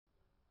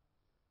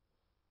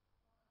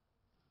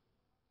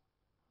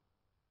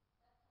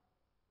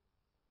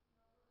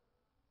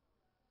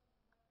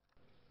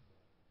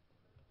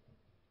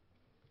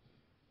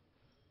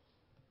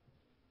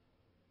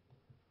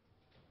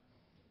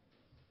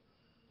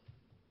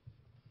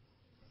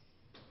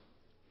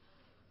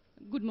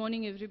Good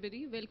morning,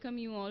 everybody. Welcome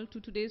you all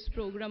to today's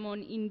program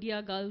on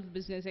India-Gulf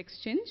Business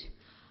Exchange.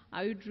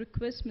 I would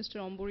request Mr.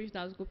 Ambarish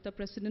Dasgupta,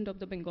 President of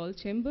the Bengal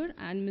Chamber,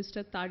 and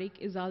Mr.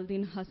 Tariq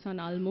Izaldin Hassan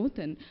Al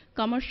Moten,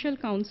 Commercial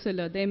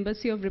Counselor, the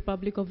Embassy of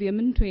Republic of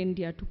Yemen to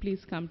India, to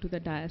please come to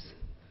the dais.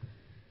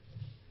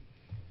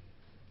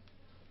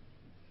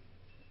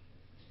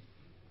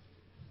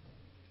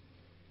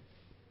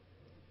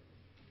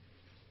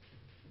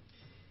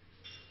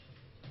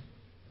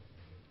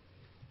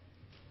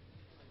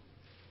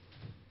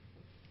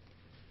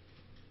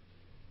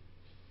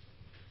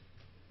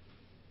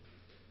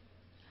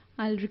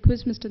 I'll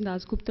request Mr.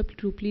 Dasgupta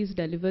to please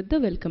deliver the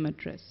welcome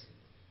address.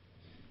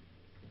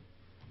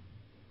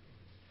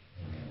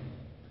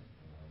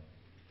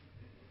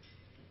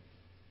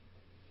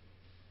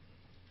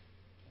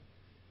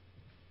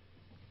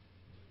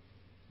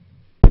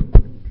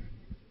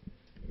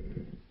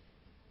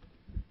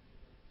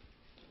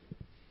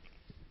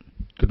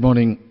 Good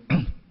morning,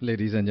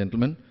 ladies and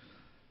gentlemen.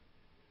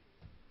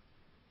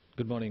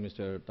 Good morning,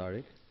 Mr.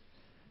 Tariq.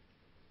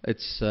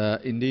 It's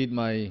indeed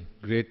my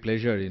great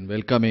pleasure in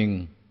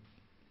welcoming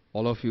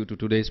all of you to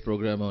today's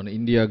program on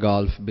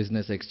India-Gulf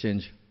Business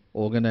Exchange,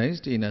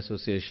 organized in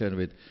association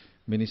with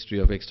Ministry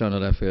of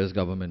External Affairs,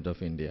 Government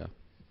of India.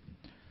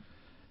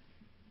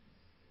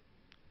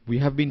 We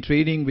have been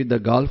trading with the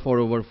Gulf for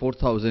over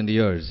 4,000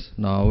 years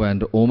now,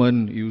 and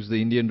Oman used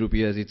the Indian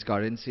rupee as its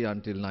currency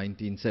until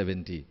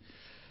 1970.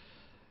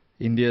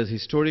 India's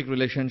historic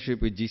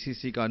relationship with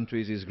GCC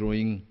countries is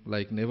growing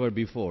like never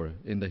before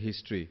in the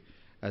history,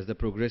 as the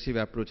progressive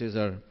approaches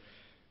are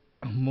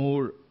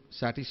more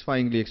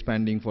satisfyingly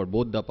expanding for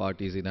both the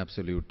parties in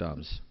absolute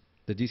terms.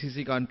 The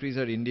GCC countries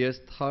are India's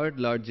third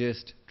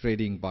largest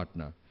trading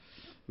partner,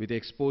 with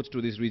exports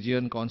to this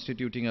region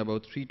constituting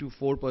about 3 to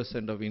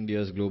 4% of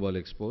India's global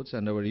exports,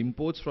 and our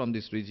imports from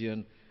this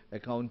region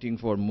accounting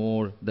for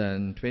more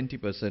than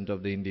 20%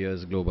 of the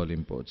India's global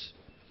imports.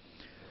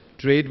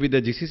 Trade with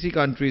the GCC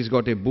countries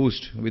got a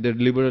boost with the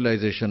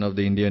liberalization of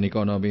the Indian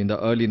economy in the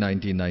early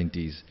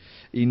 1990s.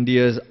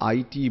 India's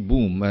IT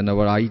boom and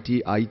our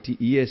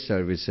ITES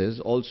services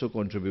also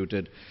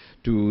contributed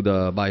to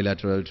the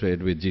bilateral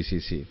trade with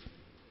GCC.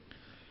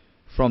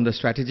 From the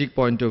strategic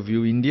point of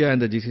view, India and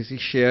the GCC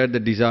share the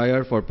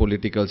desire for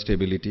political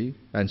stability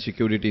and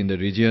security in the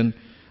region.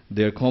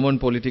 Their common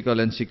political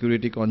and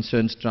security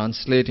concerns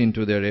translate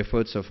into their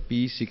efforts of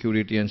peace,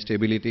 security and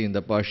stability in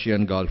the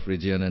Persian Gulf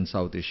region and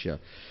South Asia.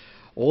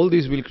 All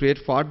these will create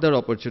further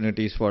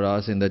opportunities for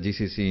us in the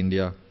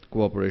GCC-India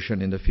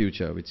cooperation in the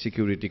future. With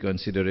security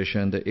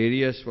consideration, the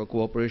areas for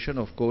cooperation,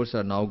 of course,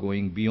 are now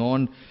going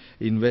beyond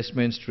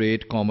investments,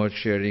 trade, commerce,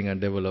 sharing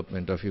and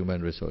development of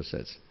human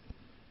resources.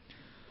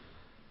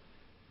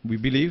 We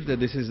believe that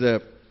this is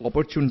the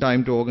opportune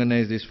time to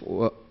organize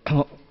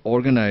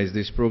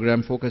this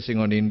program focusing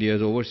on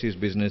India's overseas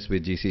business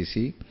with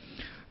GCC.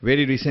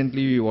 Very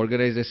recently, we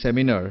organized a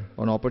seminar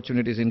on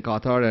opportunities in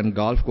Qatar and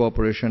Gulf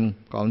Cooperation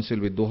Council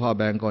with Doha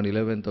Bank on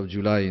 11th of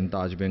July in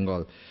Taj,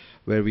 Bengal,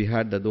 where we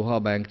had the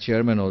Doha Bank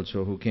chairman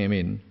also who came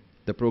in.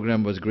 The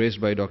program was graced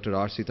by Dr.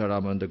 R.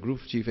 Sitaraman, the Group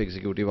Chief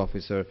Executive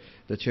Officer,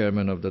 the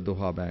chairman of the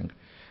Doha Bank.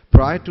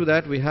 Prior to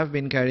that, we have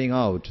been carrying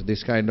out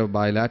this kind of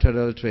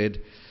bilateral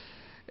trade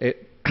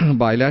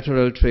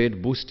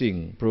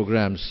boosting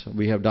programs.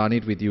 We have done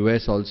it with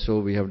US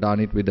also, we have done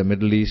it with the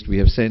Middle East. We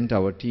have sent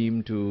our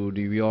team to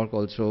New York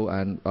also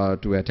and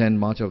to attend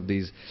much of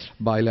these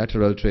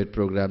bilateral trade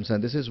programs.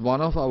 And this is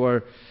one of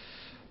our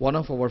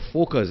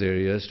focus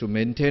areas, to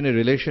maintain a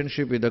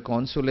relationship with the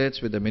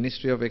consulates, with the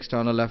Ministry of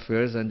External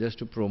Affairs, and just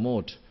to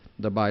promote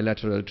the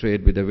bilateral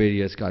trade with the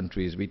various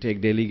countries. We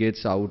take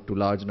delegates out to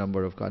large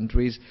number of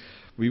countries.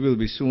 We will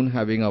be soon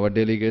having our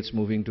delegates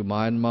moving to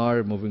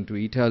Myanmar, moving to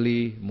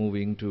Italy,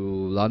 moving to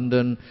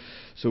London.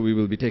 So we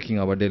will be taking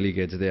our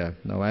delegates there.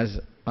 Now, as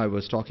I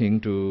was talking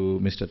to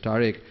Mr.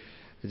 Tariq,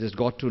 I just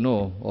got to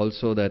know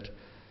also that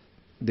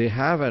they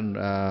have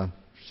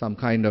some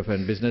kind of a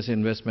business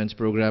investments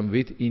program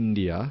with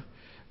India,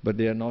 but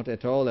they are not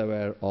at all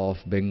aware of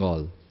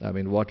Bengal. I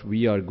mean, what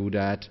we are good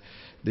at.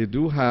 They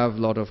do have a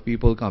lot of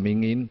people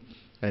coming in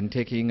and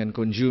taking and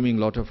consuming a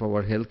lot of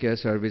our healthcare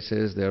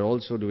services. They are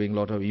also doing a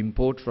lot of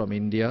import from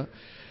India.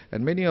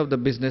 And many of the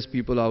business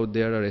people out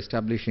there are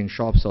establishing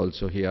shops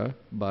also here.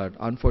 But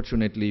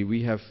unfortunately,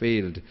 we have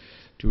failed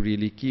to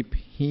really keep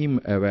him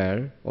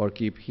aware or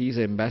keep his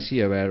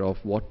embassy aware of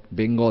what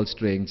Bengal's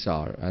strengths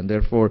are. And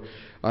therefore,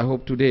 I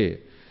hope today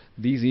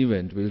this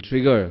event will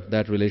trigger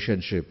that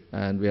relationship,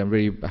 and we are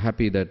very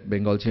happy that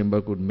Bengal Chamber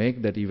could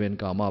make that event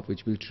come up,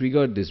 which will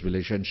trigger this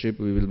relationship.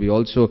 We will be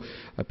also,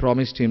 I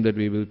promised him that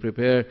we will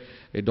prepare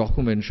a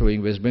document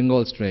showing West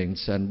Bengal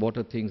strengths and what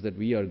are things that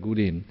we are good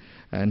in,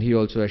 and he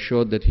also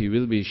assured that he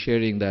will be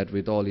sharing that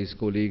with all his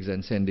colleagues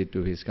and send it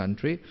to his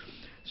country.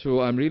 So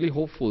I'm really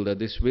hopeful that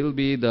this will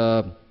be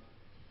the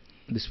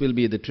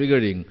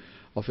triggering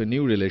of a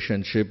new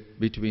relationship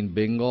between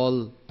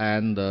Bengal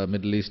and the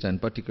Middle East,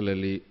 and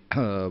particularly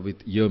with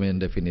Yemen,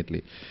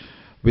 definitely.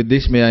 With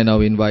this, may I now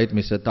invite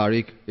Mr.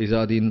 Tariq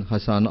Izzaddin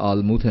Hassan Al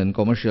Muthan,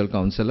 Commercial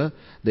Counselor,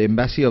 the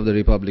Embassy of the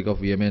Republic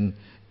of Yemen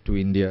to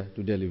India,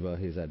 to deliver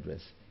his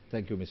address.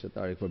 Thank you, Mr.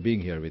 Tariq, for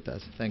being here with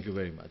us. Thank you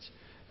very much.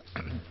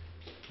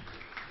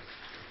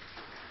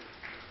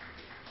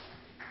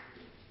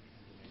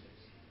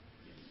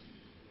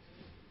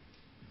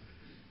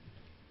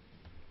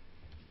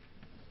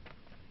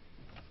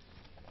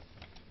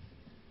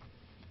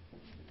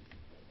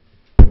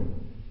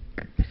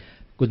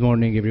 Good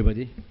morning,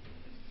 everybody.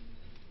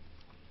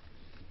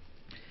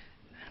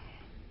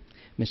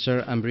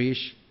 Mr.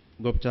 Ambrish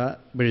Gupta,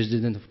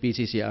 President of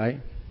BCCI,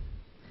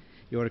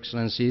 Your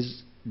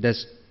Excellencies,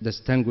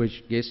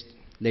 distinguished guests,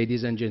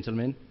 ladies and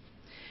gentlemen,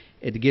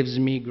 it gives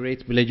me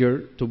great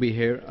pleasure to be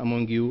here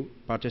among you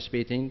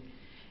participating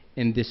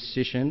in this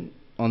session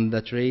on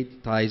the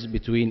trade ties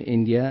between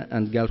India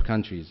and Gulf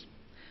countries,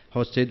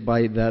 hosted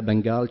by the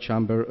Bengal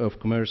Chamber of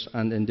Commerce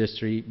and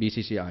Industry,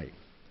 BCCI,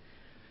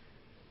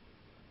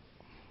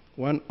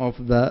 one of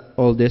the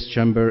oldest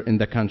chambers in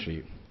the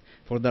country.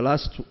 For the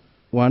last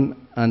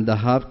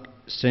 1.5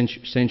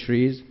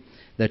 centuries,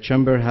 the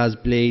chamber has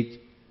played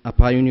a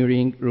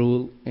pioneering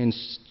role in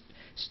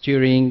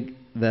steering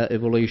the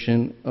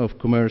evolution of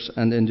commerce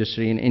and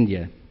industry in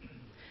India.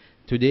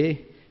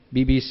 Today,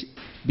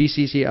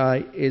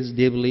 BCCI is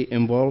deeply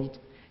involved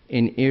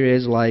in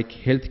areas like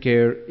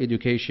healthcare,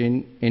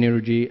 education,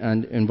 energy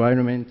and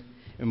environment,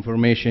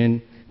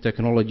 information,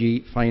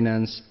 technology,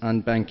 finance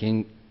and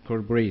banking,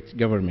 corporate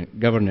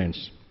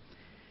governance,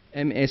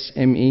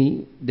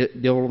 MSME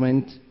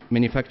development,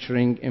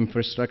 manufacturing,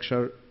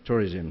 infrastructure,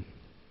 tourism.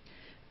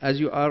 As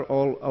you are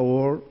all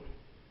aware,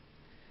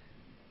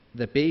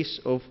 the pace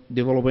of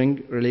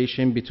developing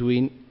relation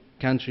between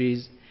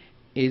countries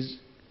is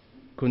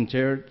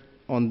centered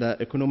on the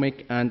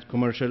economic and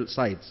commercial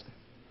sides.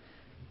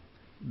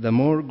 The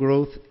more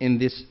growth in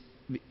this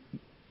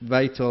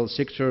vital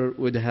sector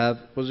would have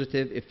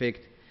positive effect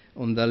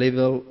on the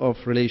level of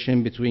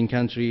relation between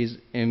countries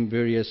in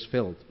various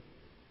fields.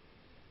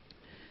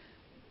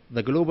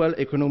 The global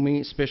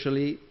economy,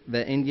 especially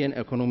the Indian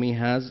economy,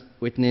 has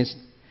witnessed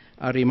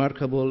a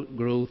remarkable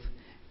growth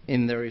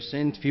in the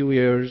recent few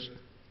years,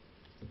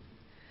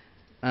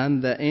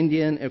 and the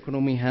Indian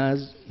economy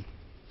has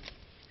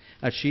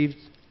achieved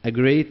a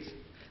great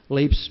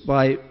leaps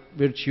by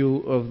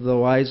virtue of the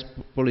wise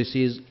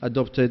policies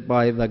adopted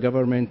by the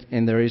government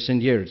in the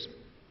recent years.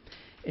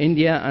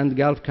 India and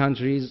Gulf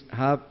countries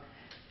have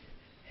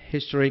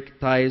historic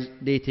ties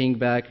dating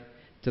back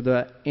to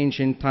the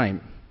ancient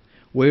time,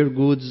 where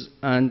goods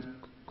and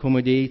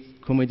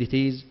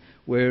commodities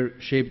were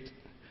shipped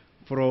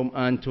from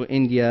and to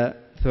India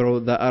through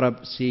the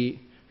Arab Sea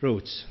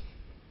routes.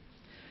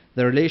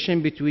 The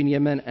relation between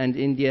Yemen and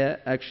India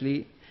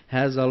actually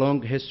has a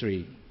long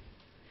history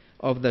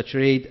of the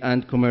trade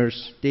and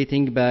commerce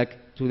dating back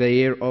to the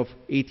year of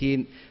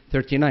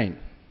 1839.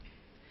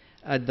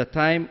 At the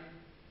time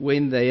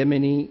when the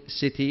Yemeni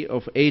city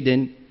of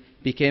Aden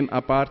became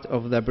a part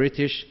of the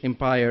British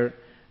Empire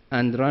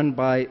and run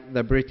by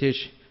the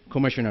British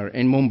Commissioner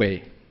in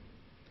Mumbai.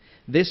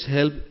 This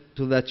helped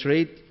to the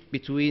trade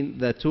between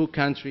the two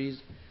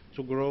countries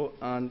to grow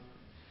and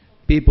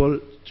people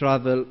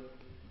travel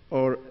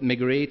or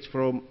migrate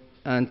from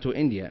and to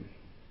India.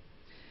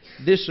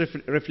 This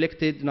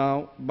reflected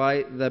now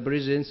by the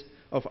presence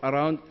of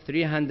around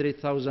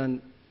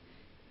 300,000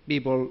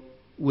 people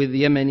with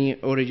Yemeni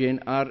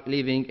origin are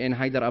living in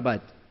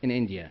Hyderabad in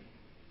India.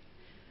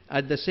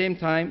 At the same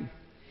time,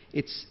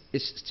 it's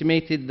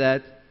estimated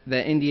that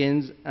the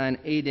Indians and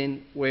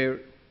Aden were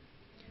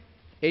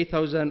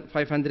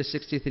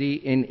 8,563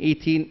 in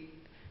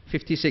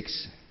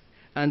 1856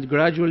 and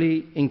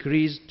gradually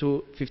increased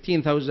to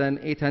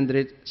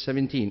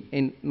 15,817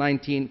 in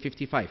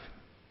 1955.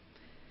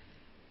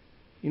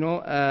 You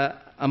know,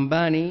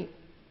 Ambani,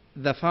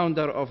 the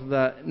founder of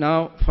the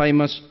now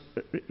famous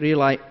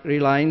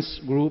Reliance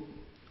Group,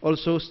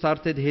 also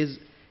started his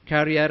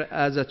career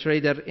as a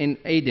trader in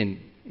Aden,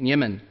 in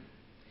Yemen.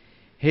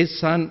 His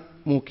son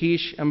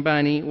Mukesh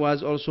Ambani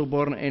was also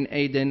born in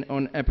Aden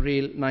on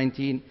April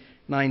 19,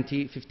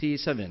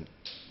 1957.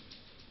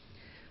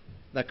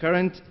 The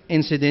current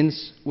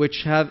incidents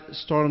which have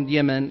stormed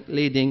Yemen,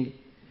 leading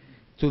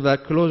to the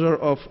closure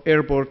of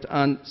airports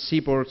and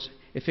seaports,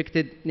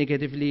 affected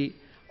negatively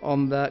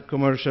on the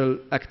commercial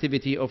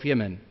activity of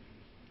Yemen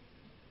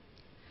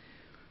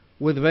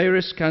with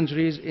various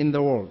countries in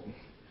the world.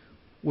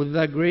 With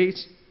the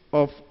grace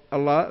of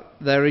Allah,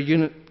 the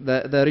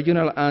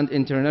regional and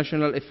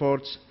international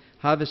efforts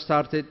have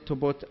started to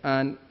put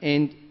an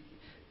end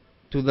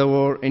to the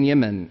war in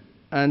Yemen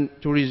and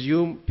to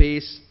resume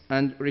peace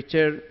and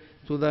return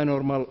to the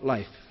normal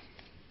life.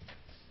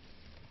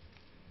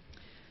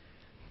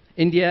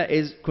 India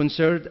is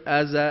considered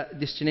as a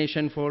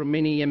destination for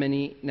many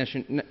Yemeni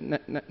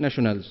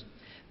nationals.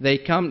 They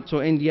come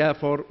to India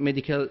for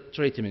medical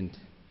treatment,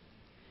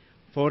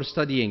 for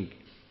studying,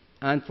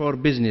 and for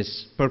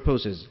business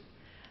purposes.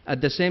 At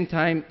the same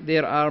time,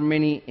 there are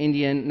many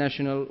Indian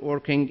nationals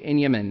working in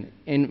Yemen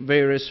in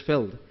various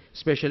fields,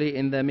 especially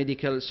in the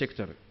medical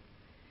sector.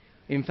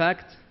 In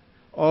fact,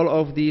 all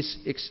of these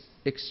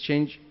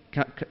exchange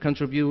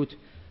contribute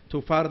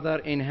to further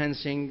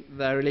enhancing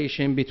the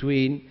relation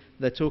between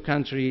the two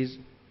countries,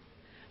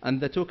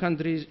 and the two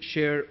countries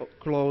share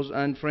close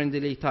and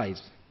friendly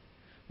ties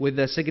with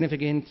a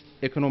significant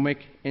economic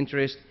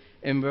interest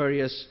in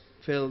various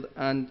fields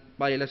and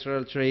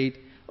bilateral trade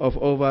of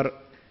over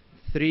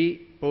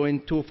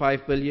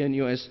 3.25 billion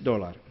US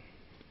dollar.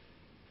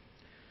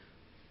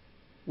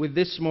 With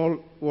these small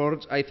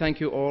words, I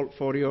thank you all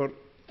for your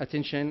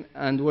attention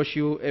and wish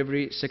you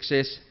every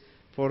success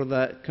for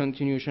the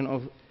continuation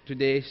of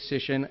today's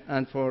session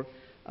and for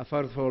a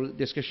fruitful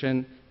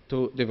discussion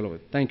to develop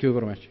it. Thank you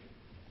very much.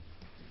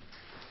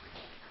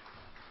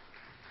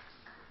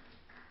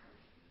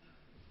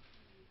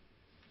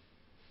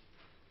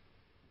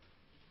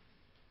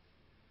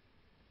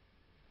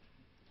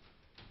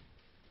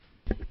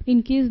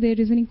 In case there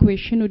is any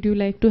question, would you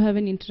like to have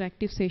an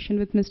interactive session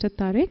with Mr.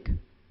 Tariq?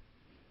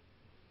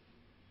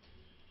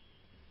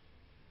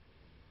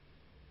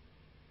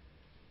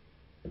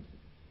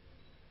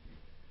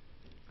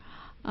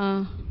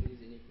 I'll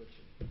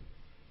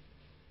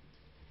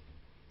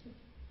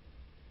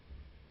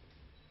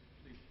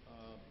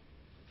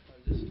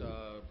just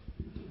tell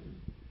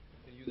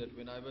you that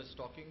when I was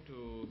talking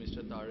to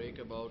Mr. Tariq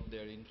about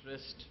their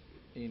interest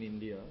in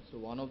India, so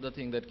one of the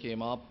things that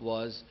came up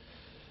was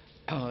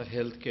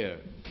healthcare.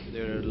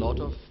 There are a lot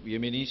of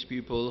Yemenis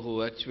people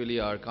who actually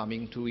are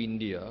coming to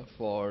India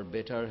for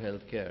better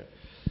healthcare,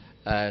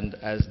 and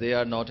as they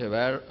are not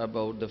aware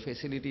about the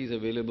facilities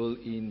available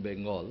in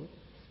Bengal,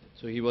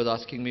 so he was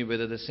asking me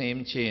whether the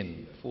same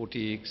chain,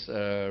 Fortix,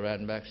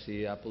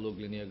 Ranbaxy, Apollo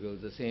Gleneagles,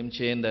 the same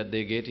chain that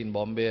they get in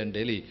Bombay and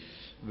Delhi,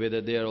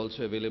 whether they are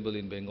also available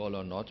in Bengal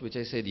or not, which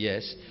I said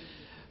yes.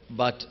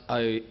 But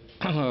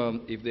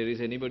if there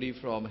is anybody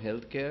from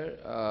healthcare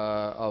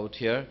out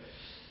here,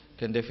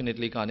 can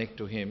definitely connect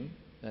to him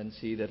and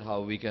see that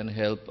how we can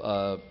help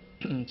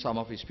some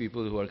of his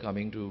people who are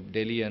coming to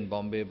Delhi and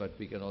Bombay, but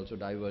we can also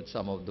divert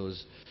some of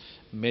those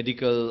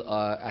medical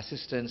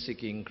assistance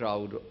seeking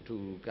crowd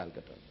to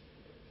Calcutta.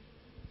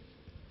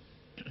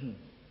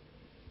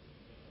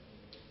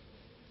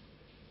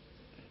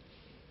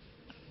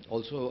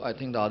 Also, I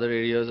think the other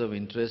areas of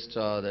interest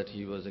that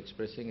he was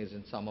expressing is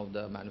in some of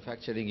the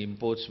manufacturing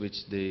imports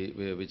which they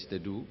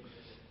do,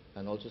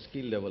 and also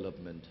skill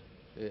development.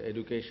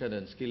 Education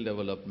and skill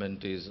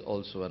development is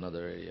also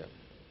another area.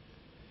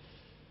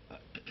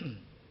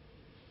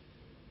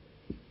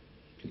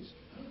 Please.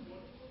 What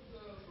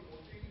about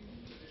promoting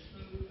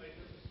traditional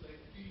items like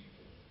tea?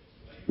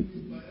 Are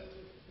you buyers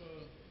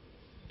of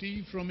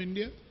tea from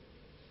India?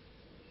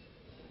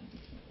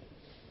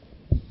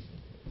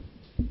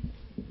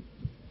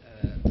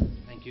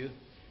 Thank you.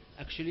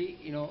 Actually,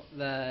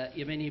 the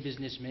Yemeni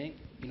businessmen,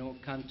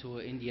 come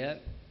to India,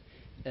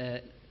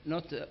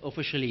 not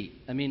officially,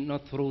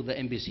 not through the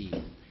embassy.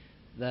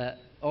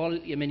 All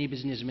Yemeni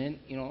businessmen,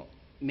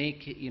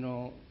 make,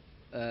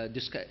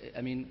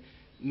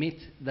 meet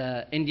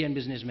the Indian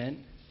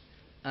businessmen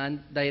and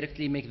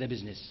directly make the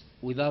business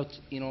without,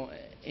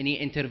 any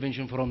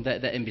intervention from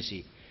the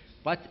embassy.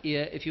 But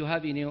if you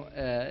have,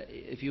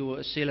 if you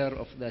a seller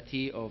of the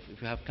tea, or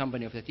if you have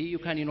company of the tea, you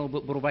can,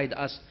 provide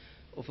us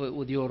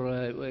with your,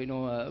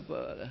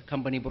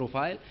 company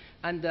profile,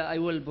 and I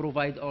will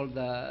provide all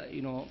the,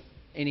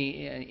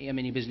 any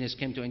Yemeni business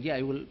came to India,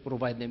 I will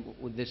provide them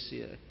with this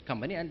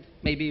company, and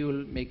maybe you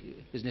will make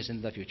business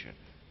in the future.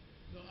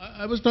 No,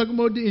 I was talking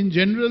about in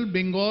general,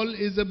 Bengal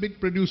is a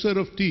big producer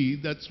of tea.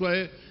 That's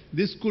why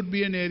this could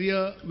be an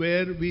area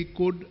where we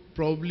could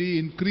probably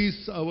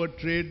increase our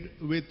trade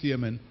with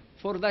Yemen.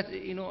 For that,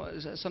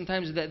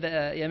 sometimes the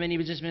Yemeni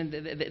businessmen,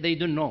 they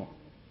don't know.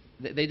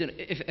 They don't.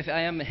 If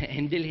I am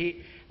in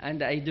Delhi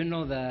and I don't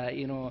know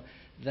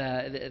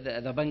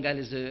the Bengal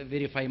is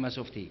very famous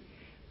of tea,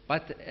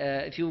 but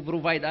if you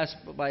provide us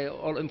by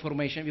all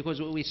information, because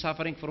we're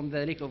suffering from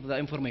the lack of the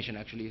information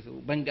actually,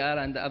 Bengal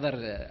and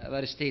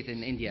other state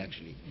in India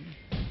actually,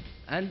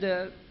 and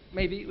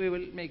maybe we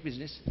will make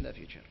business in the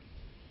future.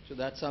 So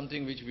that's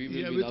something which we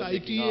will be with now ITA,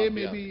 taking up,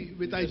 maybe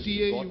with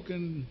ITA you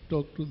can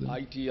talk to them.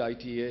 IT,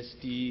 ITS,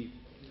 T.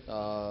 I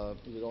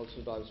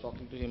was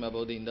talking to him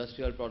about the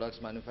industrial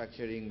products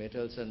manufacturing,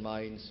 metals and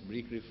mines,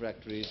 brick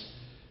refractories,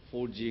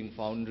 forging,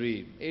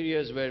 foundry,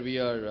 areas where we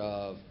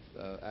are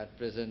at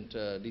present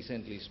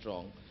decently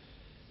strong.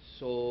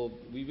 So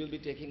we will be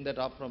taking that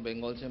up from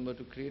Bengal Chamber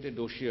to create a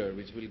dossier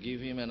which will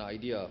give him an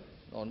idea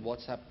on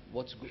what's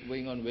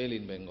going on well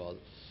in Bengal,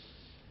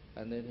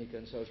 and then he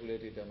can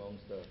circulate it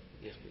amongst the...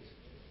 Yes, please.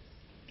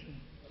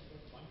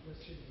 One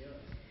question here.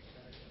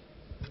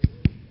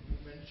 You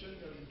mentioned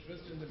your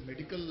interest in the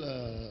medical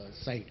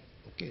side,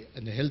 okay,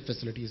 and the health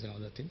facilities and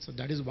other things. So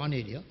that is one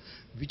area.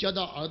 Which are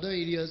the other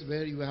areas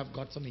where you have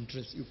got some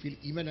interest? You feel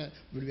even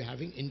will be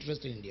having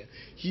interest in India.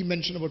 He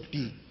mentioned about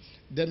tea.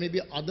 There may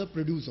be other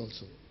produce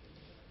also,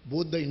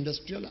 both the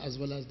industrial as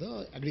well as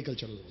the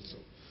agricultural also.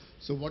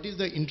 So what is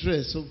the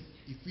interest? So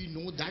if we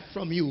know that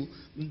from you,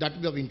 that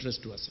will be of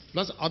interest to us.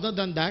 Plus, other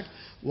than that,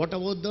 what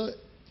about the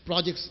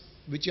projects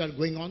which are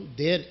going on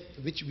there,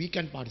 which we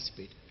can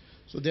participate?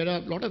 So there are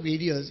a lot of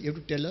areas. You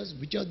have to tell us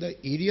which are the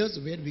areas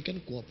where we can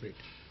cooperate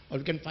or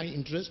we can find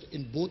interest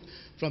in both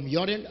from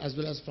your end as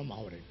well as from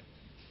our end.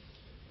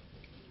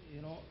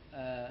 You know,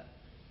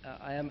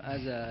 I am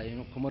as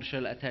a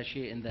commercial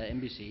attaché in the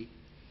embassy.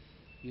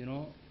 You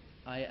know,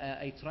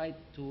 I tried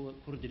to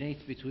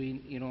coordinate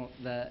between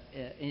the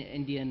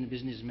Indian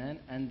businessman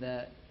and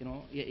the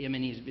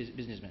Yemeni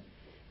businessman.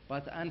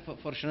 But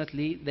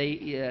unfortunately,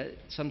 they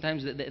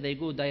sometimes they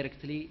go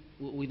directly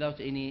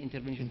without any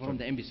intervention from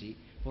the embassy.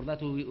 For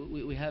that,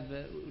 we have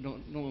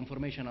no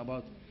information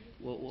about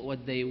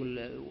what they will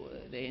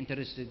they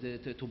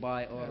interested to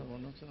buy or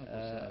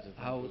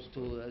how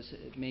to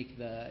make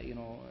the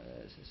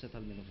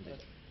settlement of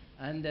this.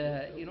 And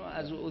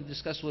as we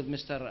discussed with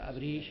Mr.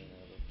 Abrish,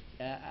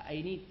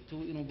 I need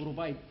to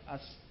provide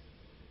us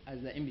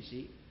as the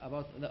embassy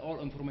about all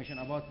information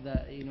about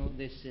the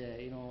this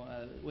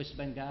West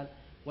Bengal.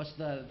 What's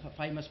the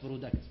famous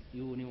product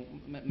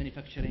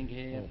manufacturing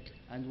here, Okay.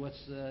 and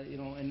what's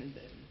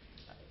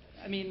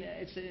I mean,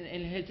 it's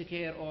in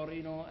healthcare or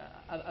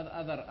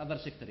other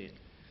sector here.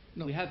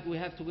 No. We have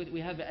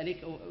a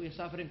lack. We're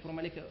suffering from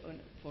a lack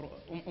for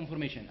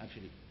information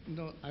actually.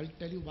 No, I'll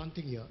tell you one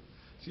thing here.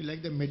 See,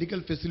 like the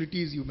medical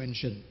facilities you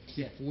mentioned,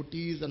 Yeah.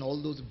 Fortis and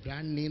all those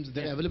brand names,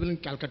 they're Yeah. available in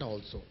Calcutta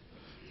also.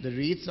 The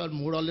rates are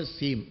more or less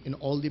same in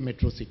all the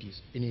metro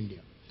cities in India.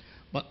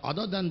 But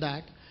other than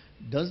that,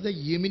 does the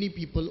Yemeni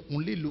people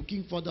only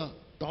looking for the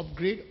top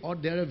grade, or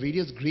there are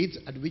various grades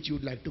at which you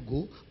would like to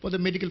go for the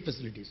medical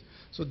facilities?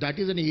 So that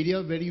is an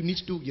area where you need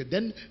to,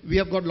 then we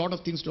have got a lot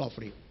of things to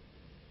offer you.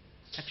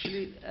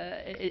 Actually,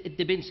 it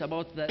depends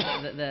about the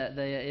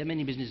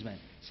Yemeni businessman.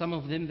 Some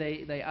of them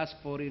they ask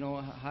for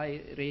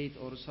high rate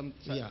or some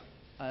Yeah.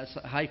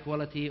 high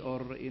quality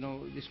or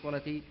this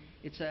quality.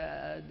 It's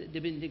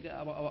depending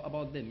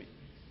about them.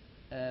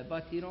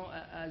 But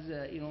as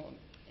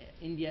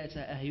India is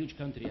a huge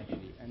country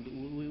actually, and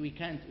we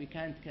can't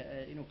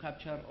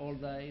capture all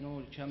the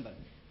chamber.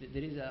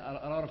 There is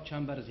a lot of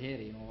chambers here,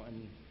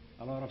 and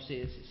a lot of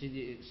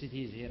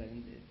cities here,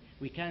 and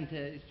we can't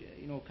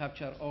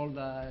capture all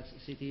the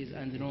cities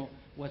and know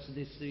what's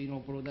this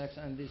products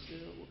and this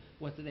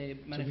what they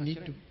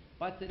manufacture.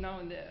 But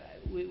now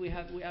we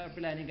are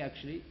planning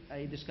actually.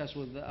 I discussed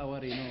with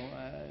our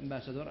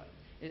ambassador.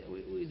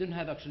 We don't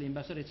have actually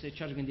ambassador. It's a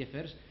charge of India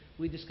Affairs.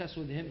 We discussed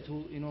with him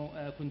to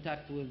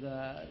contact with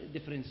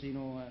different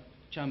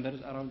chambers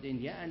around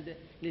India and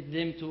let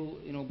them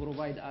to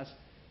provide us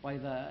by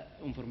the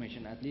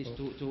information at least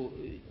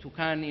to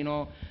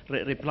can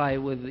reply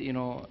with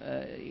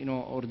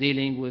or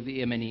dealing with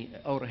Yemeni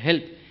or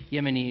help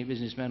Yemeni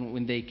businessmen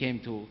when they came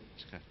to.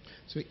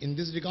 So in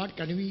this regard,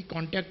 can we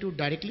contact you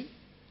directly?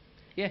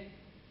 Yeah,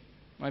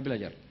 my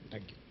pleasure.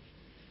 Thank you.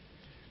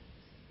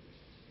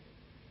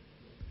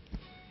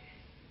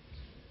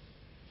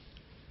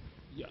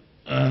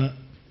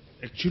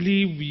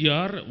 Actually, we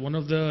are one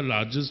of the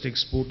largest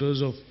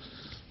exporters of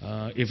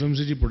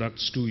FMCG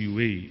products to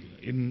UAE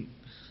in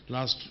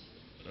last,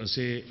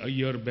 say, a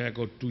year back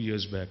or 2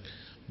 years back.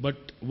 But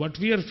what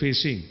we are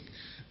facing,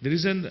 there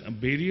is a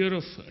barrier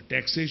of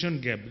taxation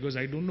gap, because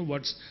I don't know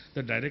what's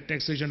the direct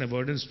taxation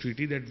avoidance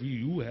treaty that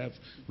you have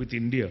with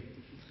India.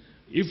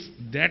 If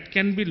that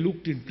can be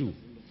looked into,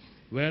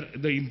 where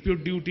the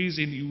import duties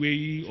in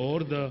UAE or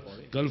the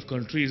Gulf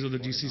countries or the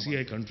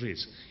GCCI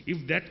countries,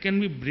 if that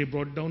can be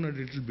brought down a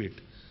little bit,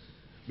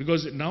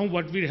 because now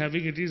what we're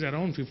having, it is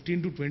around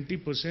 15 to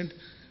 20%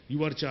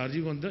 you are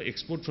charging on the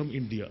export from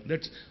India.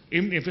 That's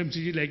in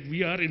FMCG, like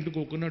we are into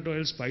coconut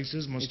oil,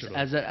 spices, mustard oil.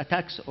 As a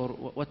tax or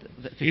what?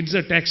 It's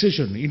a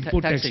taxation,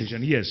 import Taxation.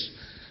 taxation, yes.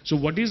 So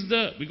what is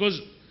the,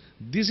 because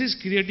this is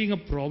creating a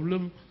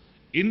problem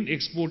in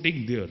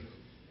exporting there.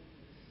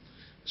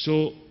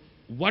 So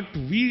what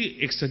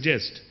we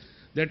suggest,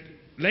 that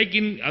like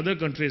in other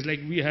countries, like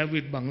we have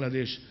with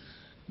Bangladesh,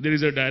 there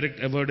is a direct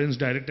avoidance,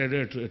 direct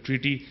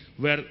treaty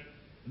where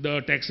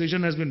the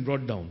taxation has been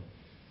brought down.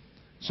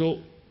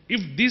 So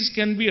if this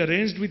can be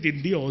arranged with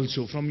India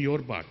also from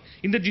your part,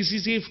 in the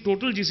GCCI,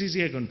 total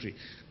GCCI country,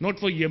 not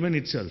for Yemen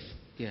itself,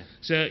 Yeah.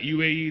 say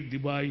UAE,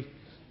 Dubai,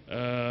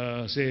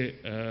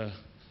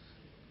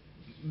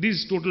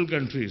 these total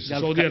countries,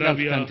 Saudi Gulf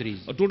Arabia, countries.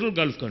 Total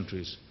Gulf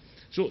countries.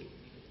 So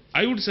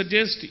I would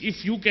suggest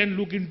if you can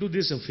look into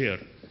this affair.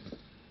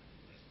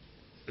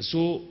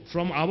 So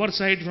from our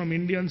side, from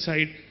Indian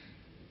side,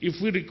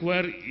 if we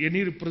require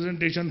any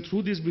representation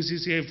through this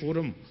BCCI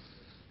forum,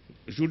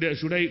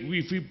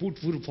 if we put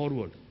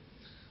forward,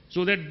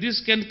 so that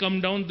this can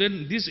come down,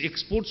 then these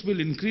exports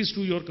will increase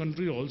to your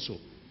country also.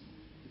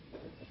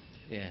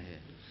 Yeah.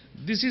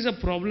 This is a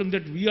problem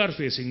that we are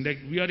facing, like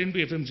we are into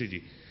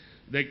FMCG.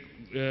 Like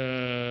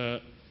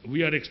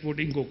we are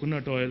exporting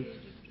coconut oil,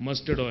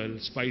 mustard oil,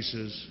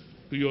 spices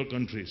to your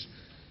countries.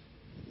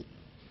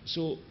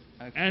 So,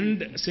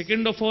 and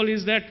second of all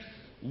is that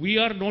we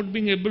are not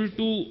being able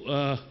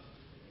to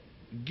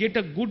get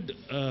a good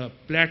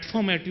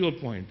platform at your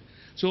point.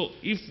 So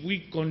if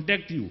we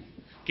contact you,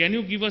 can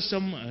you give us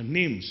some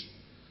names?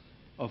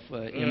 Of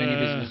Yemeni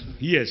business.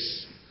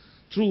 Yes,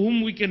 through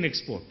whom we can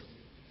export.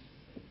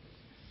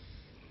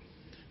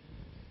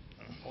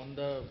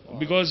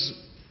 Because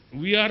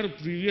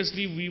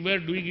previously we were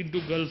doing into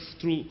Gulf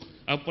through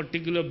a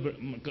particular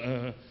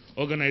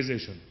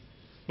organization,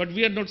 but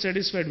we are not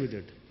satisfied with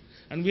it,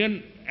 and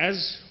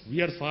as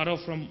we are far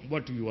off from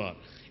what you are,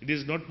 it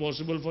is not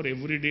possible for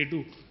every day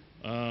to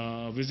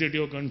visit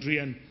your country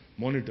and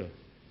monitor.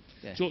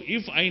 Yeah. So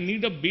if I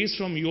need a base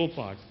from your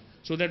part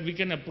so that we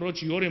can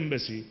approach your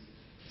embassy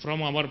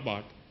from our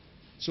part,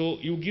 so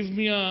you give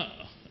me a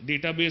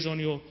database on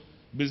your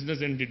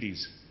business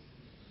entities.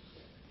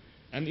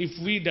 And if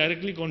we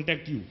directly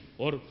contact you,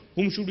 or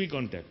whom should we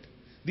contact?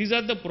 These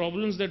are the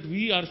problems that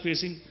we are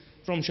facing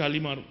from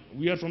Shalimar.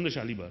 We are from the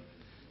Shalimar.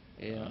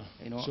 Yeah,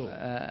 So-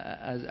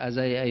 as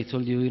I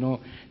told you,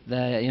 the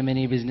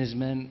Yemeni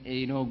businessmen,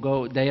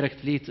 go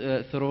directly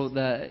through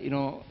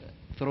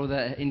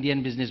the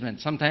Indian businessmen.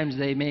 Sometimes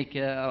they make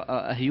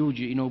a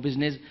huge,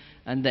 business,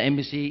 and the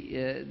embassy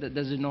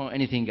doesn't know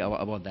anything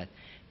about that.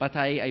 But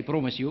I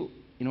promise you,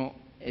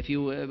 if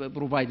you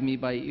provide me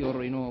by your,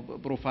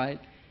 profile,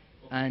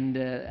 and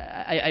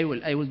I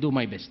will do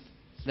my best.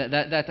 What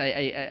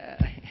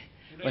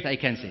I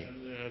can say.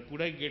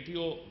 Could I get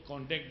your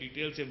contact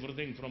details,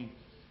 everything from,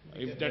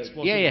 if that's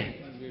possible? Yeah.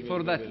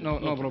 For that,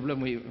 no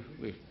problem. We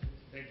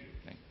Thank you.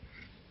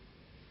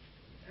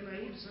 And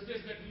I would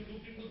suggest that you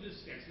look into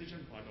this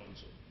taxation part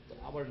also.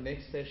 Our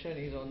next session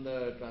is on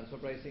the transfer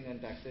pricing and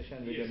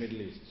taxation with the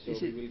Middle East. So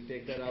Is we it- will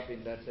take that up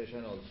in that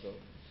session also.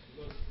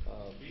 Because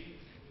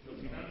the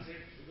finance head,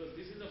 because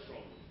this is a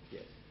problem.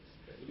 Yes.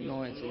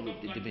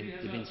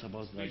 it depends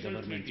about the special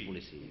government treaty.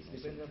 policy.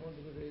 Depends upon,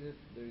 because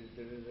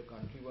there is a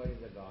country-wise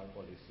a guard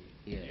policy.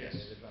 Yes. Yes.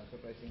 There is a transfer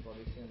pricing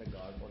policy and a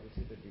guard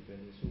policy that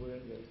depends. The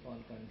sovereign wealth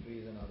fund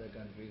countries and other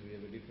countries, we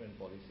have a different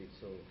policy.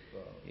 So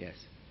Yes.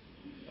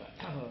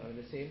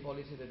 the same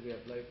policy that we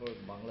apply for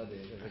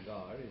Bangladesh as a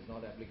guard is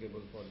not applicable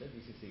for the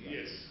GCC guard.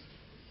 Yes.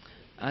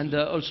 And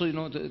also,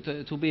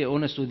 to be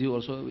honest with you,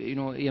 also,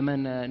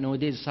 Yemen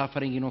nowadays is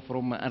suffering,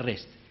 from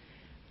unrest,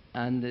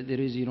 and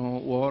there is,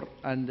 war,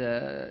 and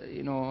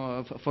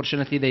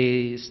fortunately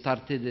they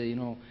started,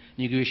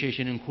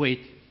 negotiation in Kuwait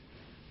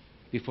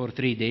before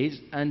 3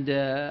 days, and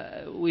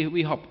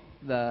we hope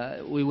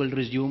that we will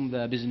resume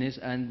the business,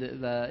 and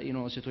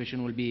the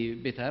situation will be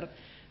better.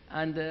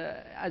 And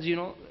as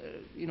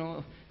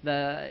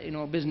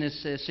the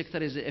business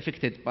sector is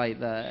affected by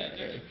the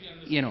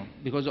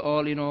because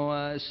all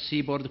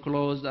seaboard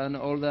closed, and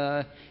all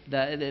there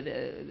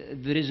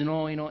is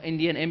no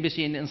Indian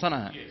embassy in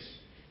Sana'a. Yes.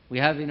 We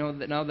have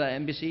now the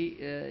embassy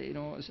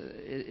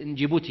in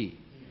Djibouti,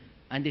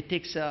 and it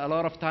takes a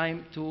lot of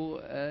time to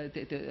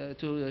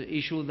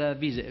issue the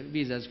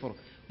visas for,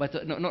 but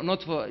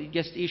not for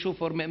just issue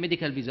for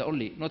medical visa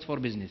only, not for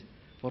business.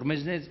 For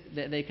business,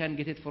 they can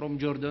get it from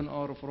Jordan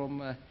or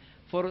from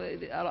for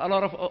a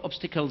lot of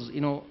obstacles,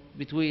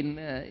 between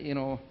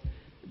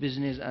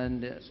business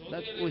and Saudi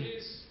Arabia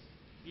is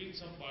doing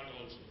some part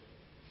also.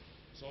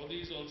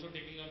 Saudi is also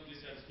taking up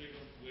this aspect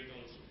of Kuwait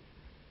also,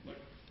 but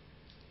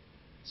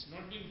it's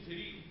not been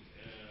very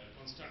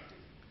constructive.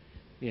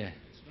 yeah.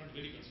 It's not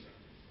very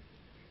constructive.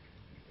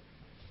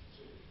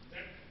 So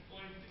that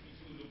point, if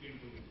you look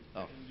into,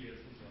 Oh. it will be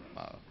helpful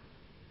for us.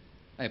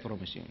 I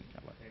promise you.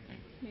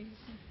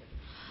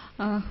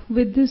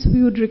 With this,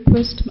 we would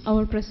request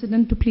our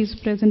President to please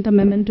present a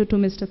memento to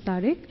Mr.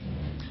 Tariq.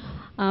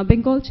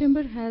 Bengal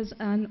Chamber has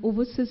an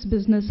overseas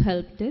business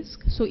help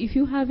desk. So if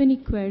you have any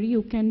query,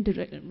 you can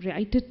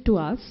write it to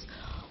us.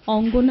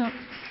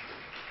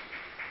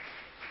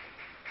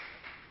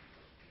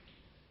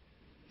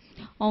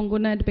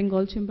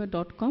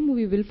 ongona@bengalchamber.com.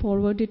 We will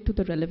forward it to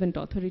the relevant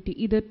authority,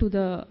 either to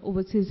the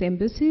overseas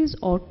embassies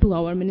or to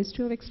our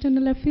Ministry of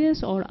External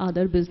Affairs or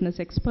other business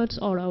experts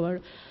or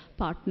our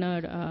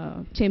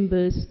partner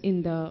chambers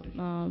in the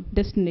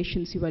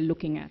destinations you are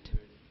looking at.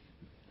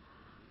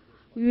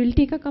 We will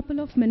take a couple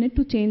of minutes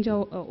to change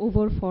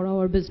over for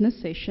our business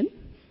session.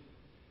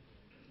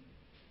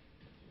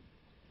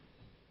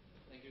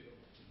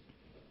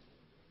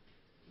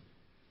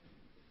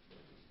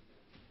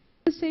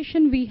 This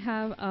session we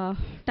have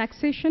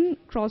taxation,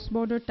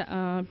 cross-border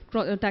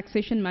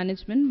taxation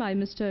management by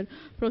Mr.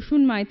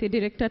 Proshun Maite,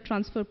 Director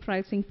Transfer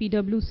Pricing,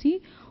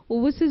 PwC.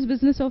 Overseas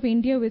Business of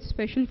India with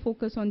special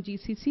focus on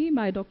GCC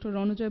by Dr.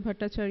 Ronojoy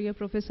Bhattacharya,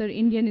 Professor,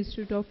 Indian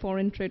Institute of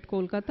Foreign Trade,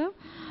 Kolkata.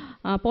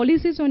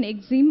 Policies on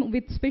EXIM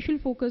with special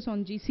focus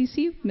on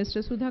GCC,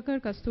 Mr. Sudhakar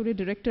Kasturi,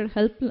 Director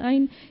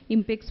Helpline,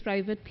 Impex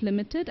Private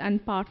Limited,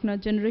 and partner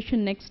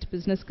Generation Next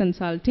Business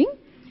Consulting.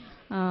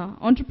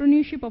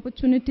 Entrepreneurship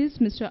opportunities,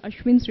 Mr.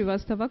 Ashwin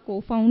Srivastava,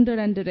 co-founder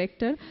and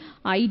director,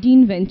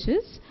 IDEAN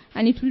Ventures,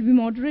 and it will be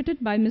moderated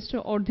by Mr.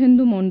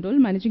 Ordhendu Mondol,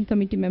 managing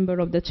committee member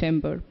of the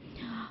chamber.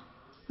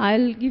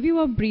 I'll give you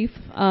a brief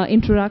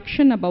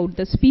introduction about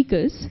the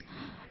speakers.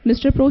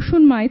 Mr.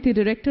 Proshun Maite,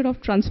 Director of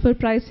Transfer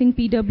Pricing,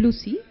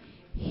 PwC.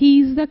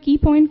 He is the key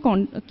point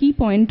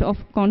of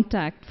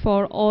contact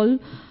for all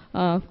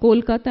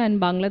Kolkata and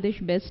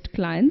Bangladesh-based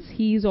clients.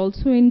 He is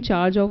also in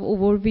charge of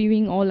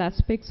overviewing all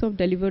aspects of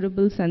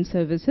deliverables and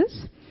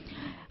services.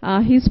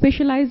 His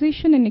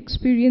specialization and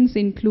experience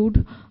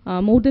include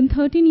more than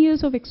 13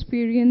 years of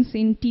experience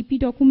in TP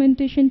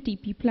documentation,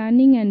 TP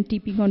planning, and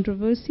TP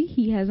controversy.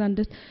 He has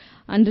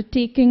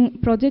undertaking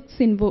projects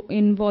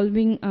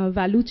involving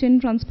value chain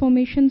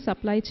transformation,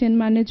 supply chain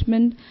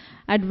management,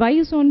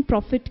 advice on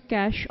profit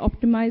cash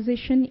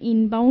optimization,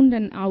 inbound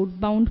and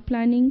outbound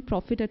planning,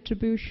 profit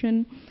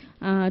attribution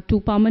to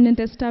permanent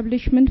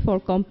establishment for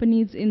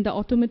companies in the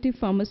automotive,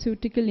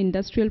 pharmaceutical,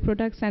 industrial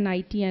products, and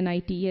IT and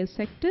ITES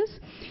sectors.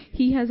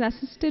 He has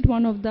assisted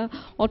one of the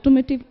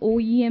automotive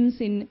OEMs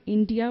in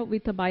India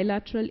with a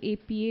bilateral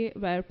APA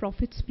where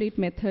profit split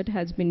method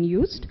has been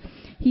used.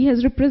 He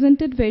has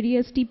represented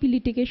various TP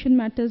litigation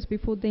matters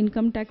before the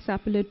Income Tax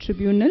Appellate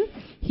Tribunal.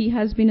 He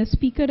has been a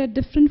speaker at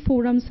different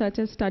forums such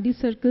as study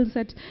circles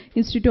at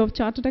Institute of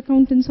Chartered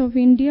Accountants of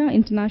India,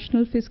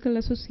 International Fiscal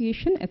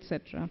Association,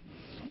 etc.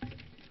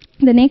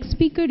 The next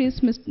speaker is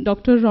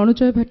Dr.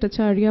 Ronojoy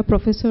Bhattacharya,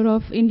 Professor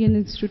of Indian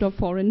Institute of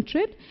Foreign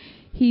Trade.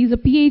 He is a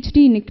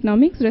PhD in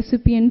economics,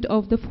 recipient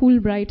of the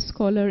Fulbright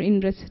Scholar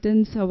in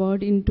Residence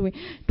Award in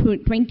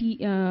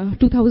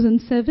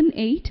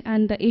 2007-08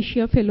 and the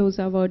Asia Fellows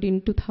Award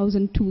in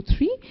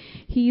 2002-03.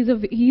 He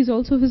is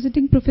also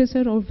visiting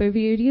professor of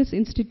various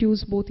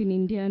institutes both in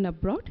India and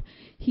abroad.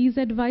 He is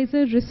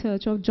advisor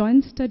research of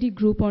Joint Study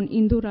Group on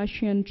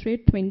Indo-Russian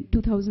Trade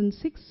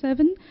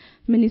 2006-07,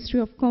 Ministry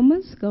of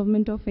Commerce,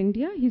 Government of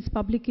India. His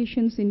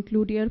publications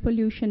include Air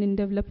Pollution in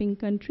Developing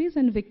Countries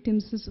and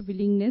Victims'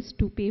 Willingness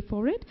to Pay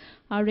for It,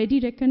 are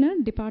Reddy Reckoner,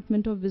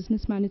 Department of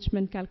Business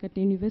Management, Calcutta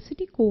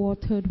University,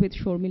 co-authored with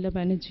Shormila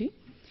Banerjee.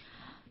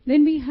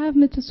 Then we have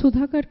Mr.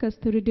 Sudhakar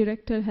Kasturi,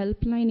 Director,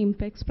 Helpline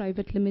Impex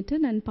Private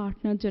Limited and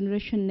Partner,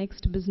 Generation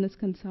Next Business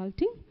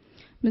Consulting.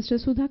 Mr.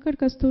 Sudhakar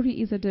Kasturi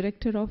is a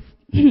Director of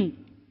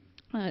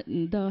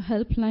the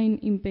Helpline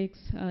Impex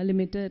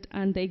Limited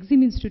and the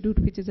Exim Institute,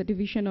 which is a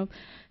division of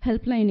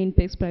Helpline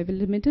Impex Private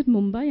Limited,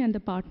 Mumbai, and the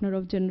partner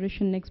of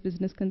Generation Next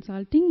Business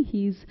Consulting.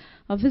 He is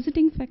a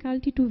visiting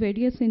faculty to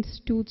various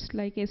institutes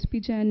like SP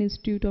Jain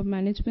Institute of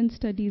Management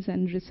Studies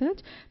and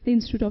Research, the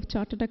Institute of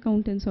Chartered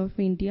Accountants of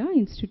India,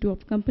 Institute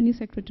of Company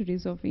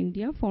Secretaries of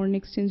India, Foreign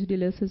Exchange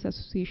Dealers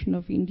Association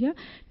of India,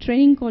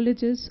 training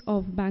colleges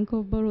of Bank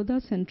of Baroda,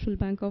 Central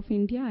Bank of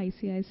India,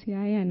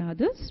 ICICI, and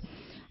others.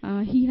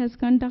 He has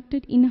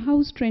conducted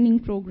in-house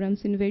training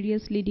programs in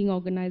various leading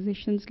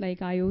organizations like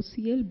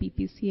IOCL,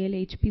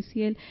 BPCL,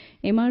 HPCL,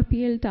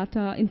 MRPL,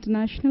 Tata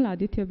International,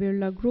 Aditya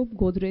Birla Group,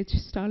 Godrej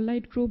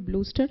Starlight Group,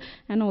 Blue Star,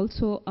 and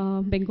also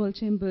Bengal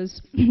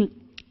Chambers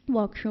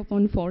workshop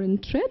on foreign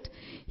trade.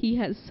 He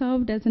has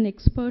served as an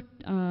expert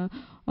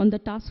on the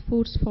task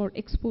force for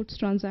exports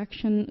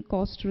transaction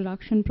cost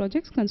reduction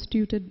projects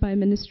constituted by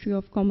Ministry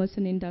of Commerce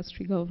and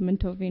Industry,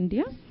 Government of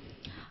India.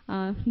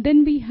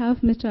 Then we have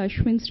Mr.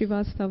 Ashwin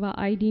Srivastava,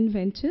 Ideen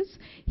Ventures.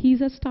 He's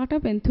a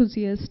startup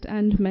enthusiast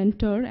and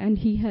mentor, and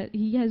he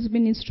has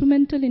been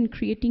instrumental in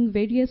creating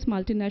various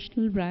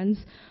multinational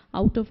brands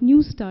out of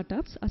new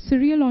startups. A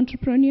serial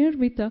entrepreneur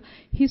with a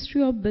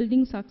history of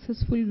building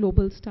successful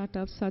global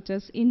startups such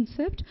as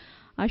Incept,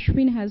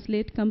 Ashwin has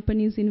led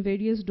companies in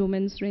various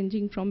domains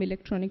ranging from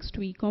electronics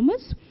to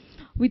e-commerce.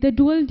 With a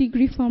dual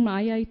degree from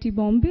IIT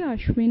Bombay,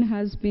 Ashwin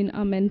has been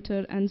a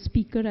mentor and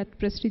speaker at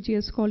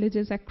prestigious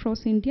colleges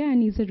across India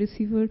and is a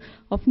receiver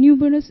of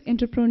numerous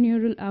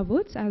entrepreneurial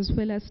awards as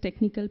well as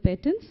technical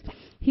patents.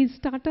 His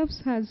startups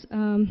has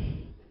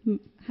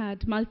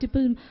had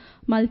multiple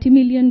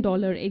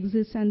multi-million-dollar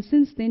exits, and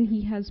since then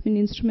he has been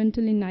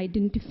instrumental in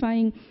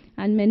identifying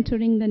and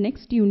mentoring the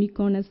next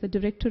unicorn as the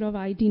director of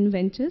Ideen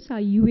Ventures, a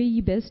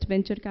UAE-based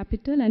venture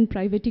capital and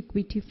private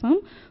equity firm,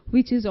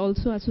 which is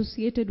also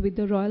associated with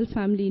the Royal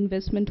Family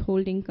Investment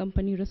Holding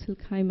Company, Russell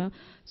Khaimah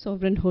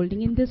Sovereign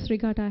Holding. In this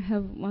regard, I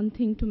have one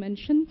thing to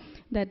mention,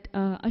 that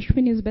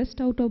Ashwin is based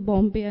out of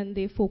Bombay and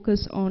they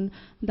focus on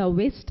the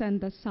west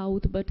and the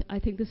south, but I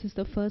think this is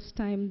the first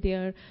time they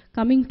are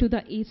coming to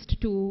the east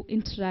to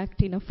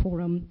interact in a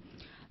forum.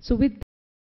 So with